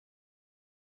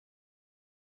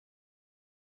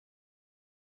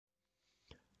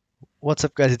What's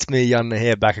up guys, it's me Janne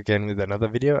here, back again with another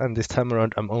video, and this time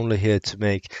around I'm only here to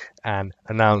make an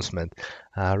announcement.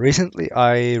 Recently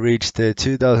I reached the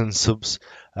 2000 subs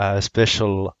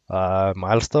special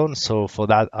milestone, so for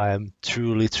that I am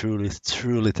truly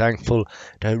thankful,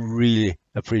 and I really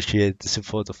appreciate the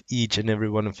support of each and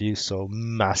every one of you, so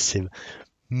massive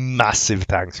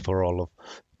thanks for all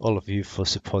of you for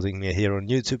supporting me here on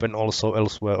YouTube and also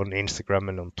elsewhere on Instagram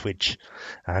and on Twitch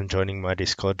and joining my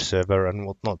Discord server and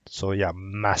whatnot. So yeah,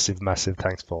 massive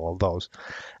thanks for all those.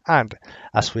 And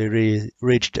as we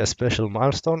reached a special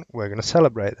milestone, we're gonna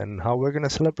celebrate. And how we're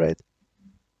gonna celebrate?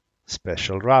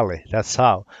 Special rally. That's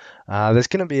how. There's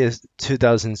gonna be a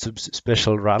 2000 subs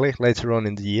special rally later on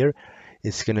in the year.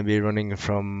 It's going to be running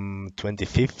from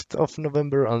 25th of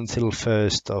November until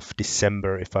 1st of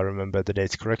December, if I remember the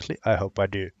dates correctly. I hope I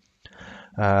do.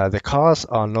 The cars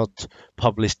are not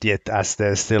published yet, as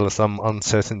there's still some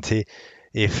uncertainty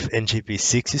if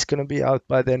NGP6 is going to be out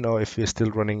by then or if we're still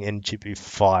running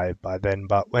NGP5 by then.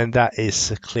 But when that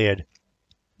is cleared,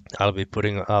 I'll be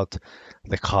putting out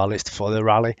the car list for the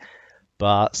rally,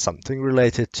 but something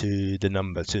related to the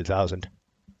number 2000.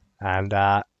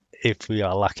 And if we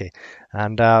are lucky.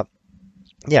 And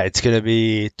yeah, it's going to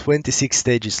be 26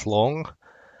 stages long,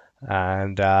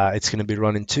 and it's going to be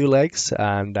run in 2 legs.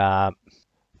 And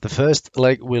the first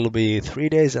leg will be 3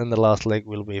 days, and the last leg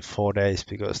will be 4 days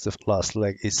because the last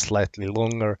leg is slightly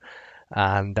longer.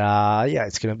 And yeah,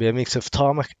 it's going to be a mix of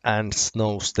tarmac and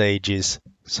snow stages,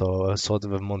 so sort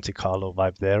of a Monte Carlo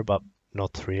vibe there, but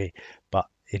not really, but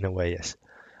in a way, yes.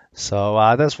 So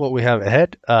that's what we have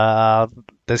ahead.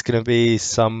 There's going to be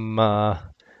some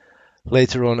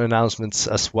later on announcements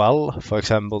as well. For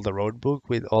example, the road book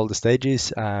with all the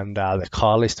stages and the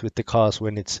car list with the cars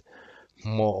when it's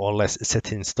more or less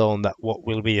set in stone that what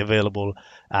will be available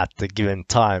at the given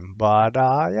time. But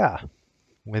yeah,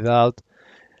 without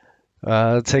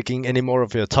taking any more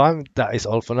of your time, that is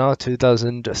all for now.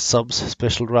 2000 subs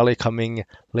special rally coming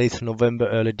late November,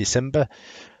 early December.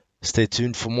 Stay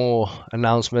tuned for more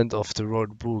announcement of the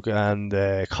road book and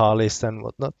the car list and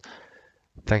whatnot.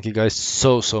 Thank you guys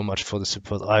so much for the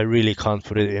support. I really can't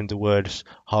put it into words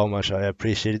how much I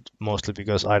appreciate it, mostly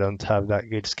because I don't have that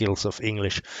good skills of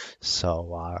English.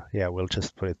 So yeah, we'll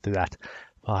just put it to that.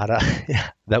 But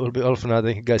yeah, that will be all for now.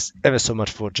 Thank you guys ever so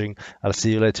much for watching. I'll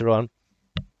see you later on.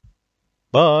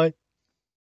 Bye.